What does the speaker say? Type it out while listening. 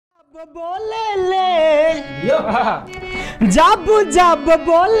बोले ले जब जब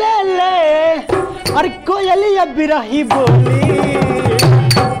बोले ले और कोयलिया बिरही बोली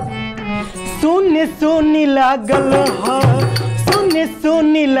सुन सुनी लागल ह सुन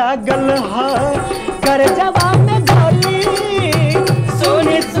सुनी लागल ह कर जवाब में बोली सुन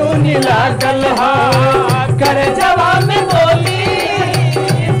सुनी लागल ह कर जवाब में बोली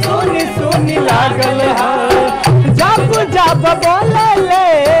सुन सुनी लागल ह जब जब बोले ले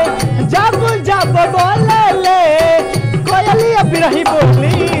जब जब बोले ले कोयलिया बिरही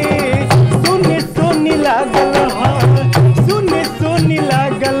बोली सुनी सुनी लागल ह सुनी सुनी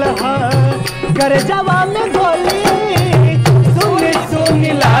लागल ह कर जवाब में बोली सुनी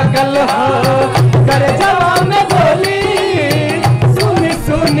सुनी लागल ह कर जवाब में बोली सुनी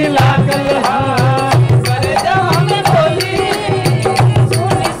सुनी लागल ह कर जवाब में बोली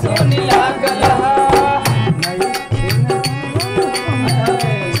सुनी सुनी लागल ह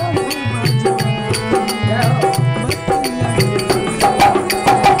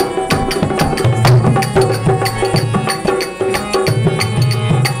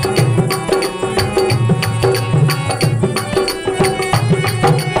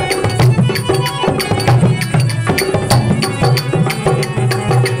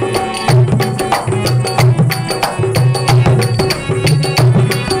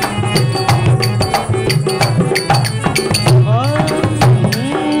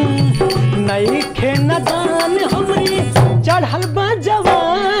चढ़ल बा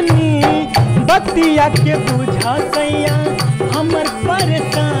जवानी बतिया के बुझा सैया हमर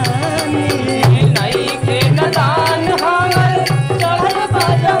परेशानी नहीं के नदान हमर चढ़ल बा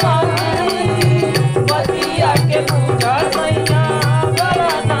जवानी बतिया के बुझा सैया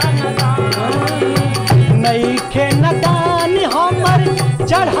नहीं के नदान हमर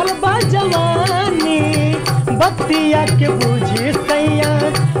चढ़ल बा जवानी बतिया के बुझी सैया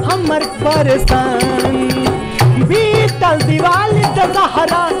हमर परेशानी बीतल दिवाली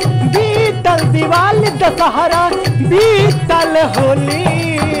दशहरा बीतल दिवाली दशहरा बीतल होली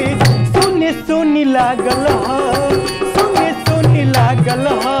सुनी सुनी लागल ह सुनी सुनी लागल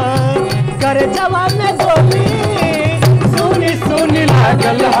ह कर जवाब में बोली सुनी सुनी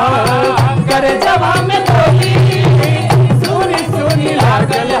लागल ह कर जवाब में बोली सुनी सुनी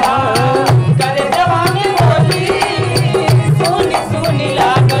लागल ह कर जवाब में बोली सुनी सुनी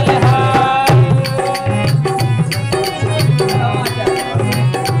लागल ह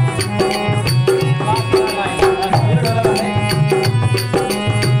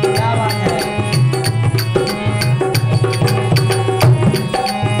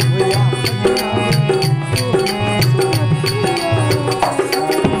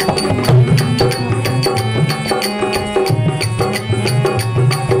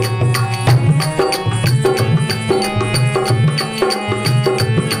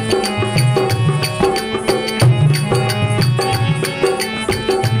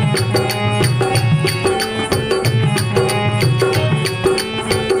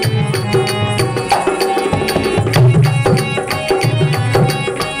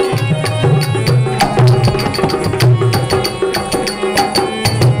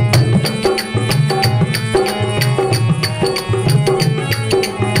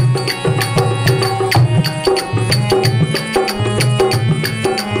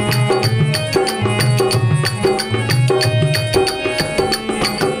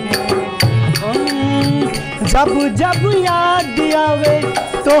जब जब याद आवे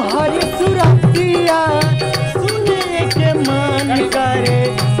तो हर सुरतिया सुने के मन करे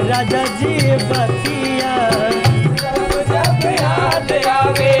राजा जी बतिया जब जब याद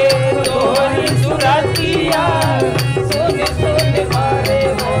आवे तो हर सुरतिया सुने सुने करे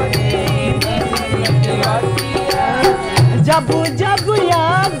जब जब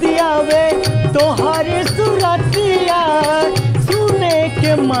याद आवे तो हर सुरतिया सुने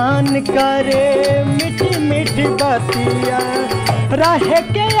के मन करे मीठी बतिया रह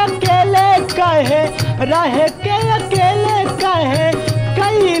के अकेले कहे रह के अकेले कहे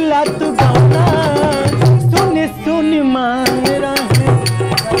कैला तू गाना सुन सुन मांग रहे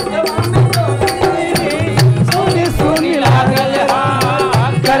सुन सुन लागल हा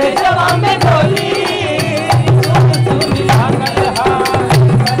कर जवाब में बोली सुन सुन लागल हा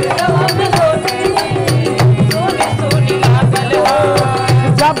कर जवाब में बोली सुन सुन लागल हा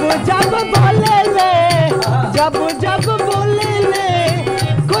जब जब बोले जब जब बोले ले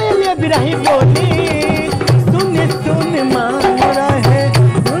कोयलिया बिरही बोली सुन सुन मांग रहे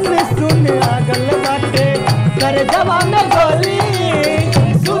सुन सुन लागल बाटे कर जवाब में बोली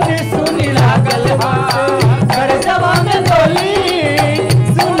सुन सुन लागल हा कर जवाब में बोली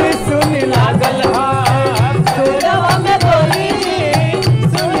सुन सुन लागल हा कर जवाब में बोली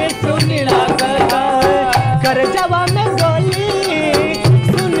सुन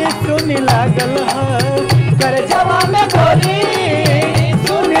बोली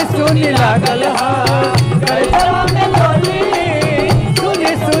सुनी सुनी लागल हा, करे जवा में बोली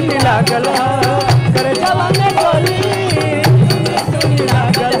सुनी सुनी लागल हा।